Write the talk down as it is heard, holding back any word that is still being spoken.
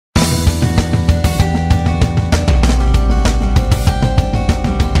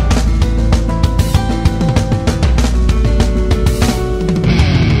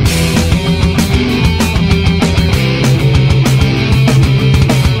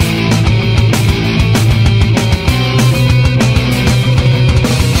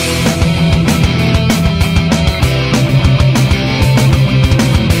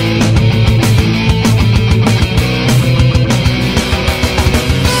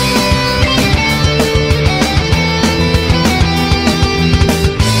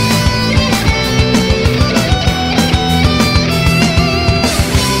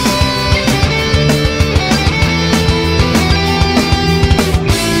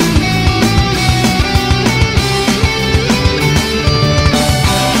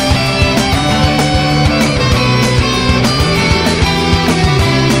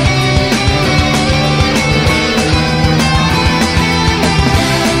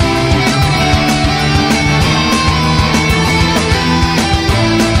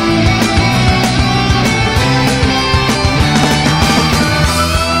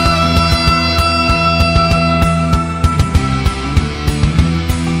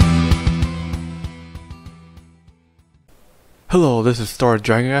Hello, this is Star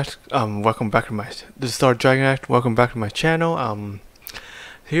Dragon Act. Welcome back to my. This is Star Dragon Act. Welcome back to my channel.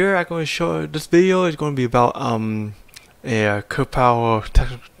 Here I'm going to show. This video is going to be about a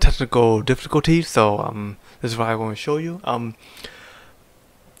KurtzPel technical difficulty. So this is what I'm going to show you. And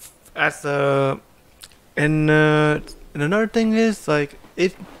another thing is, like,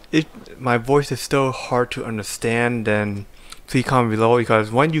 if my voice is still hard to understand, then please comment below,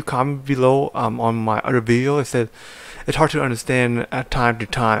 because when you comment below on my other video, it said it's hard to understand at time to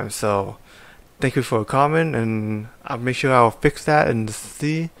time. So thank you for a comment, and I'll make sure I'll fix that and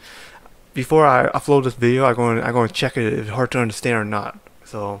see before I upload this video. I'm going to check it if it's hard to understand or not.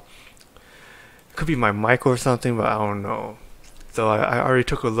 So it could be my mic or something, but I don't know. So I already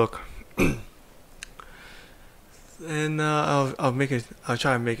took a look. And I'll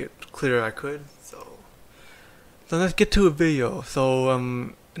try to make it clearer I could. So let's get to a video. So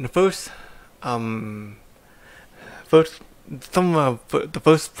in the the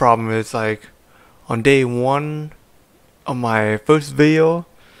first problem is, like, on day 1 of my first video,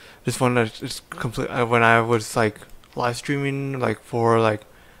 this one that is complete when I was like live streaming for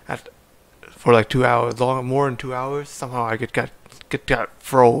 2 hours long, more than 2 hours. Somehow I got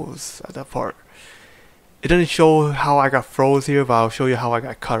froze at that part. It doesn't show how I got froze here, but I'll show you how I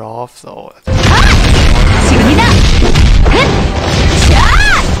got cut off. So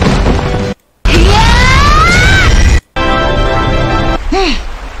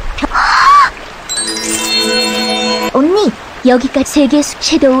언니, 여기까지 세계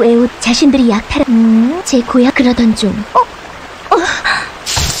섀도우 에웃 자신들이 약탈 제 고향 그러던 중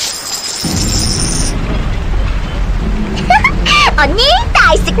언니,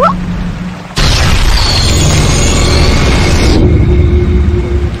 나이스.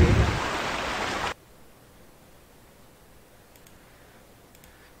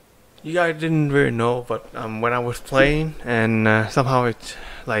 you guys didn't really know, but when I was playing and somehow it's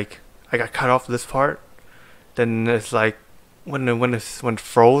like I got cut off this part, then it's like when it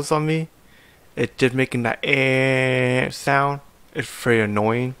froze on me, it just making that sound. It's very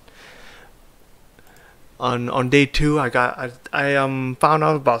annoying. On day 2, I found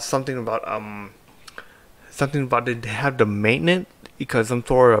out about something about they have the maintenance, because some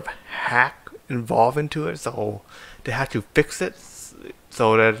sort of hack involved into it, so they had to fix it.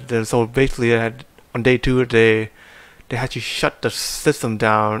 So basically on day 2 they had to shut the system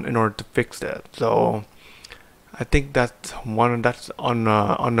down in order to fix that. So I think that's on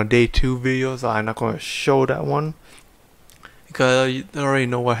the day 2 video, so I'm not going to show that one because you already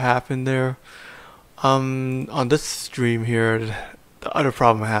know what happened there. On this stream here, the other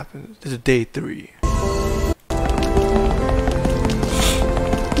problem happened. This is day 3.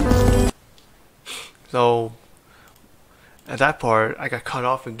 So at that part, I got cut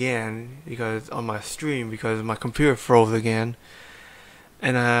off again because on my stream, because my computer froze again,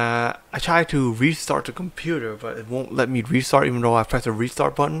 and I tried to restart the computer, but it won't let me restart even though I pressed the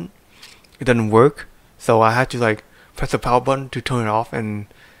restart button. It doesn't work, so I had to like press the power button to turn it off, and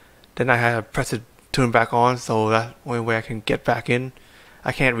then I had to press it turn it back on. So that's the only way I can get back in.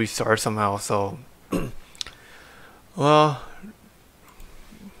 I can't restart somehow. So well,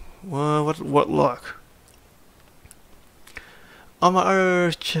 what luck. On my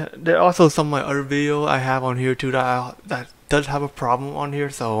other there are also some of my other video I have on here too that does have a problem on here.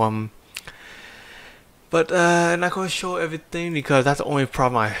 So but I'm not going to show everything because that's the only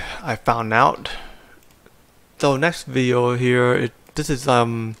problem I found out. So next video here, this is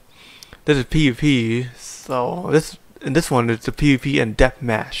PvP. So in this one it's a PvP and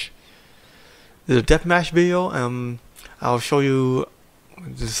deathmatch. This is a deathmatch video. I'll show you.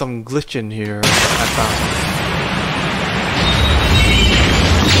 There's some glitch in here I found.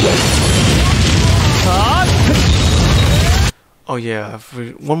 Oh yeah,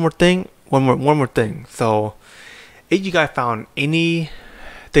 one more thing. So if you guys found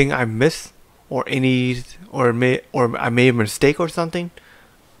anything I missed or I made a mistake or something,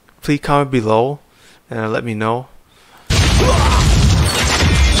 please comment below and let me know.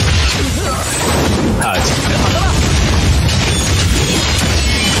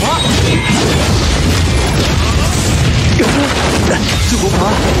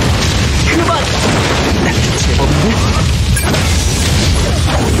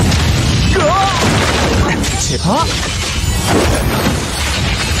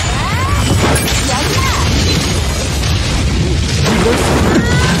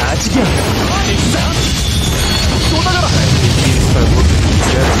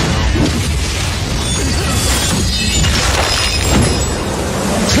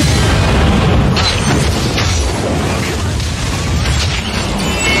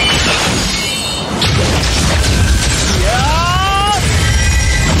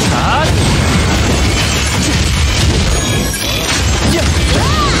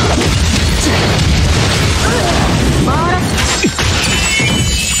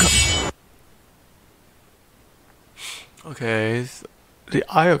 Okay, so the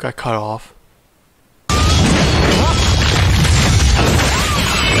IO got cut off.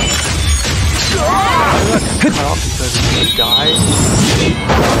 Cut off because he died.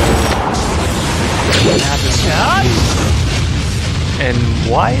 And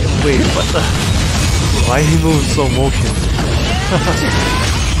why? Wait, what the? Why he moving slow motion?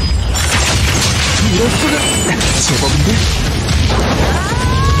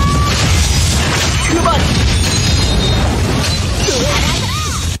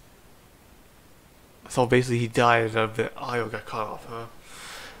 So basically he died of the IO got cut off, huh?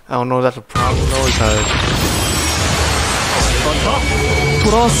 I don't know if that's a problem though because I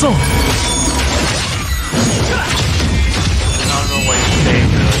don't know what he's saying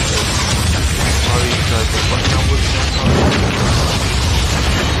probably because the button numbers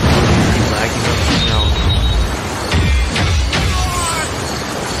lagging up, you know.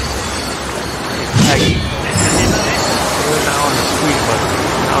 Lagging. We're now on the screen, but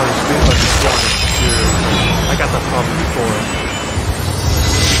now on the screen, but still on the computer. I got that problem before.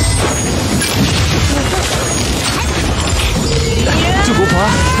 두고 봐.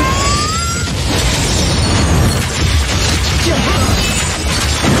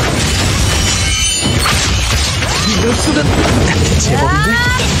 이럴수는 제법인데?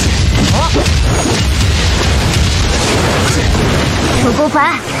 두고 봐.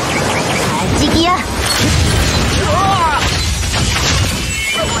 아직이야.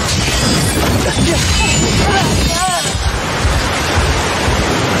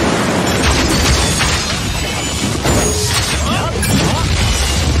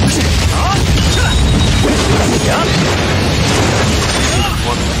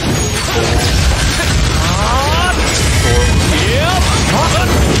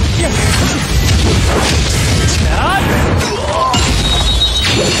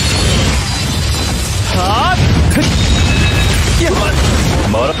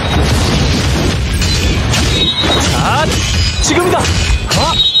 지금이다.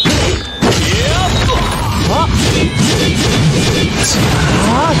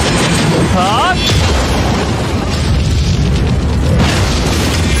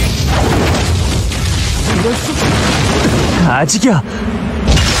 아직이야.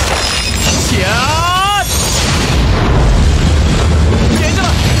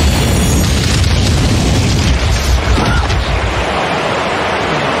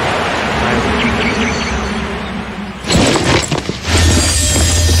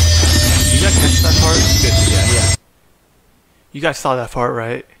 You guys saw that part,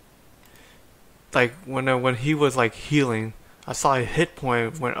 right? Like when he was like healing, I saw his hit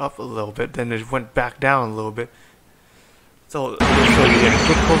point went up a little bit, then it went back down a little bit. So you get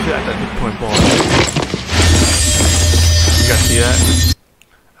look closer at that hit point bar. You guys see that?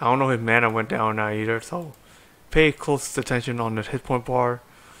 I don't know if mana went down or not either, so pay close attention on the hit point bar.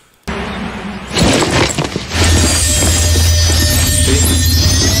 See?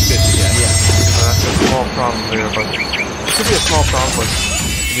 Yeah. That's a small problem there, but it could be a small problem, but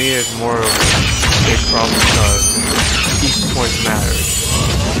to me it's more of a big problem because each point matters.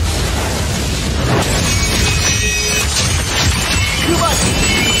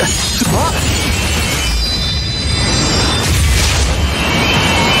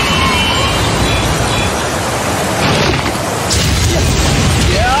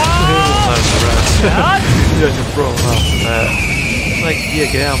 Just throw him off that. Like,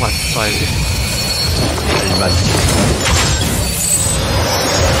 yeah, get out of my sight.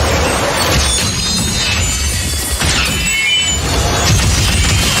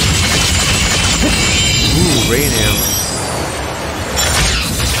 Ooh, rain him.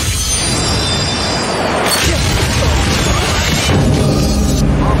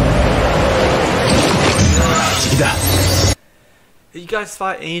 If you guys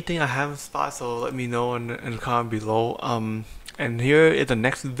spot anything I haven't spotted, so let me know in the comment below. And here is the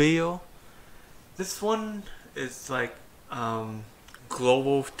next video. This one is like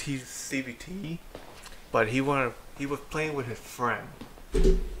global CBT, but he was playing with his friend.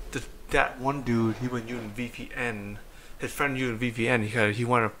 That one dude, he was using VPN. His friend using VPN because he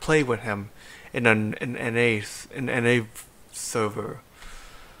wanted to play with him in an NA server.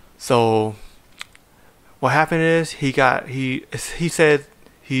 So what happened is he said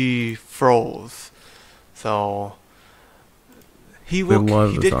he froze. So he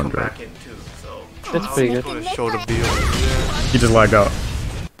did come back in too. So that's pretty good. I'm just going to show the video. He just lagged out.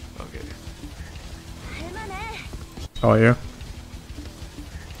 Okay. Oh yeah.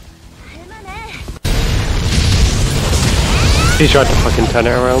 He tried to fucking turn it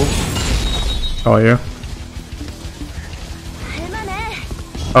around. Oh yeah.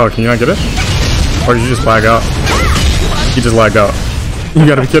 Oh, can you not get it? Or did you just lag out? He just lagged out. You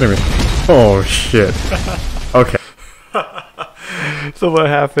gotta be kidding me. Oh shit. Okay. So what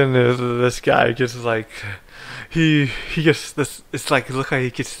happened is this guy just like he just this it's like it looks like he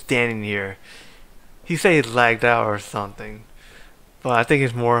just standing here. He say he lagged out or something, but I think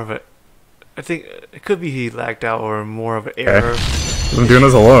it's more of a. I think it could be he lagged out or more of an error. I'm doing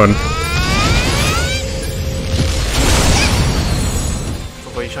this alone. So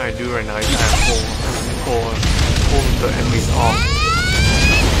what you're trying to do right now, you're trying to pull the enemies off.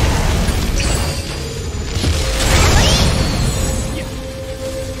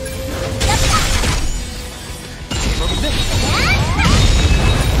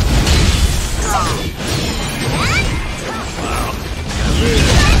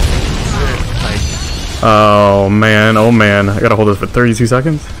 Oh man, I gotta hold this for 32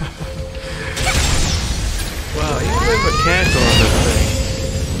 seconds. Wow, you have a cancel on this thing.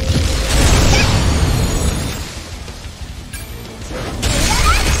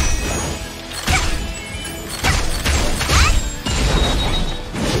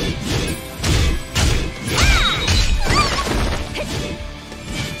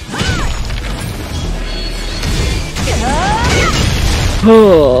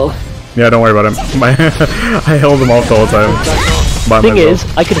 Oh. Yeah, don't worry about him. I held him off the whole time. By Thing myself.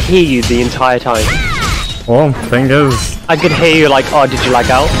 is, I could hear you the entire time. Well, thing is, I could hear you like, oh, did you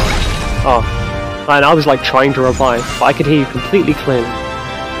lag out? Oh. And I was like trying to reply, but I could hear you completely clearly.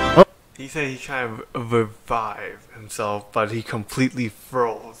 He said he's trying to revive himself, but he completely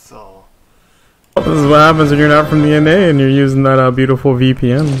froze, so. this is what happens when you're not from the NA and you're using that beautiful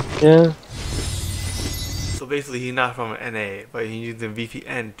VPN. Yeah. So basically he's not from an NA, but he's using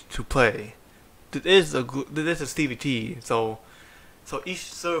VPN to play. This is a CVT, so each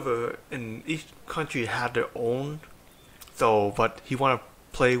server in each country had their own. So, but he want to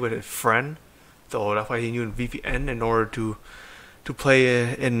play with his friend, so that's why he using VPN in order to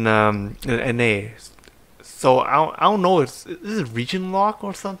play in NA. So I don't know. This is region lock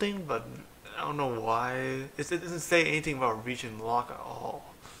or something, but I don't know why. It doesn't say anything about region lock at all.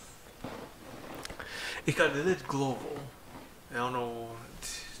 Because it is global. I don't know.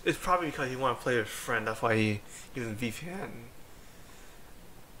 It's probably because he want to play with his friend. That's why he using VPN.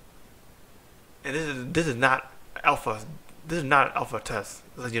 And this is not alpha. This is not an alpha test.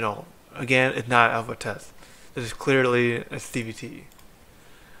 You know, again, it's not an alpha test. This is clearly a CVT.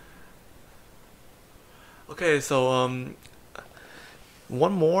 Okay, so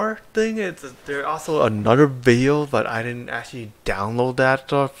one more thing is that there's also another video, but I didn't actually download that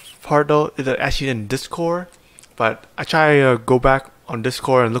part though. It's actually in Discord, but I try to go back on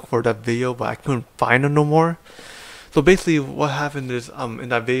Discord and look for that video, but I couldn't find it no more. So basically, what happened is in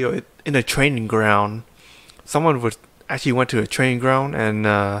that video, in a training ground, someone actually went to a training ground and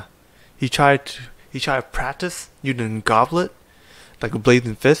he tried to practice using goblet, like a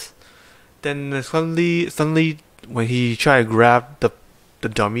blazing fist. Then suddenly, when he tried to grab the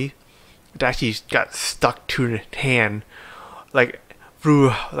dummy, it actually got stuck to his hand, like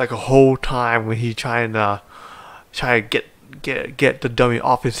through like a whole time when he trying to get the dummy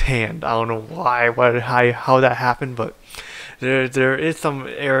off his hand. I don't know how that happened, but there is some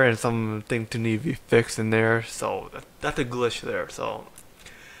error and something to need to be fixed in there. So that's a glitch there. So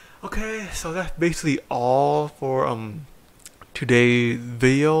okay, so that's basically all for today's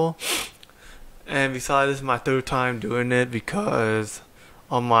video. And besides, this is my third time doing it because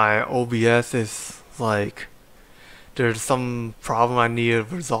on my OBS is like there's some problem I need to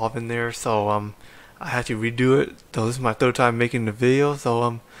resolve in there, so I had to redo it. So this is my third time making the video.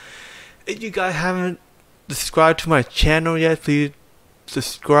 So if you guys haven't subscribed to my channel yet, please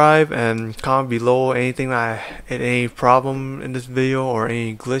subscribe and comment below any problem in this video or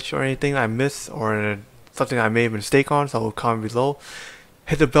any glitch or anything I missed or something I made a mistake on. So comment below.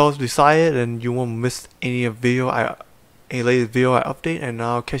 Hit the bells beside it and you won't miss any latest video I update, and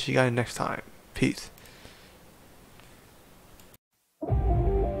I'll catch you guys next time. Peace.